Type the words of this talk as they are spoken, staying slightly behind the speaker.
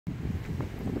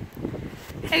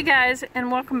Hey guys,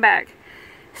 and welcome back.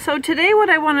 So today what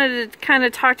I wanted to kind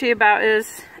of talk to you about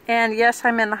is, and yes,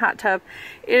 I'm in the hot tub,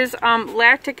 is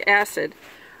lactic acid.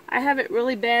 I have it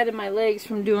really bad in my legs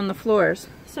from doing the floors.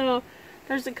 So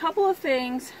there's a couple of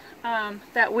things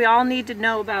that we all need to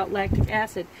know about lactic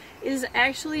acid. It is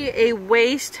actually a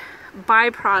waste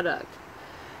byproduct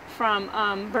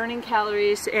from burning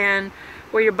calories and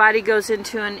where your body goes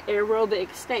into an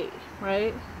aerobic state,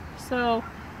 right? So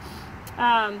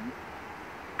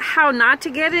how not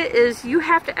to get it is you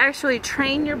have to actually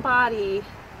train your body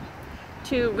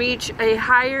to reach a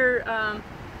higher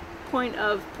point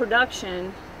of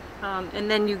production, and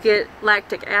then you get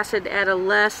lactic acid at a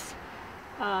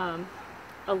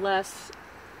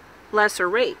lesser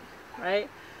rate, right?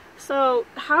 So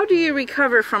how do you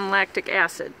recover from lactic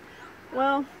acid?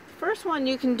 Well, first one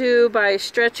you can do by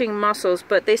stretching muscles,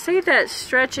 but they say that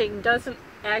stretching doesn't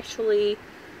actually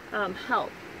help.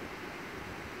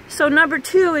 So number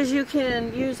two is you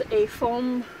can use a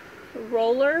foam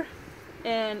roller,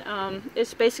 and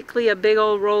it's basically a big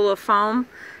old roll of foam,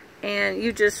 and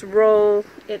you just roll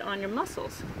it on your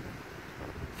muscles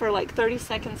for like 30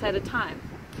 seconds at a time.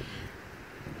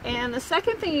 And the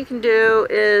second thing you can do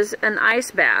is an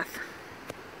ice bath,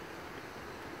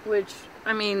 which,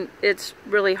 I mean, it's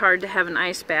really hard to have an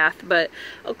ice bath, but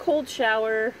a cold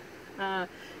shower,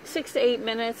 6 to 8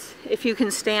 minutes if you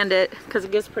can stand it, because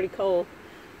it gets pretty cold.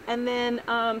 And then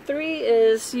three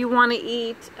is you want to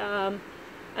eat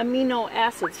amino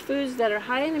acids, foods that are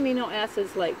high in amino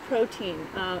acids like protein,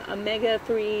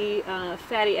 omega-3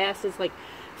 fatty acids like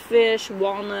fish,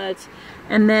 walnuts,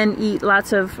 and then eat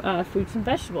lots of fruits and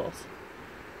vegetables.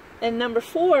 And number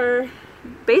four,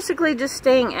 basically just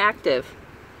staying active,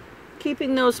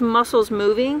 keeping those muscles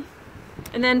moving.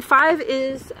 And then five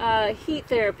is heat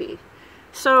therapy.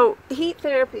 So heat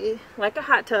therapy, like a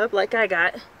hot tub, like I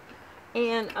got.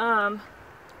 And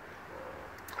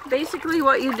basically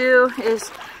what you do is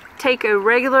take a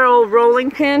regular old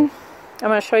rolling pin, I'm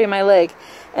going to show you my leg,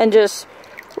 and just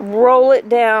roll it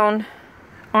down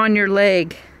on your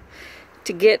leg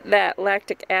to get that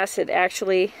lactic acid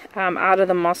actually out of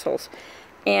the muscles.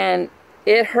 And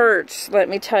it hurts, let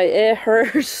me tell you, it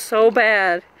hurts so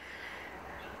bad.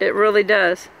 It really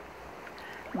does.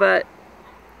 But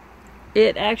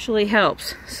it actually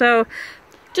helps. So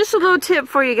just a little tip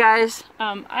for you guys.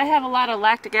 I have a lot of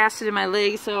lactic acid in my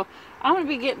legs, so I'm going to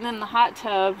be getting in the hot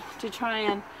tub to try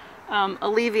and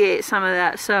alleviate some of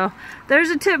that. So there's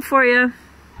a tip for you.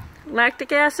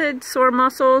 Lactic acid, sore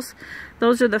muscles,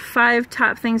 those are the 5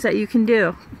 top things that you can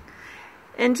do.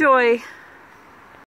 Enjoy.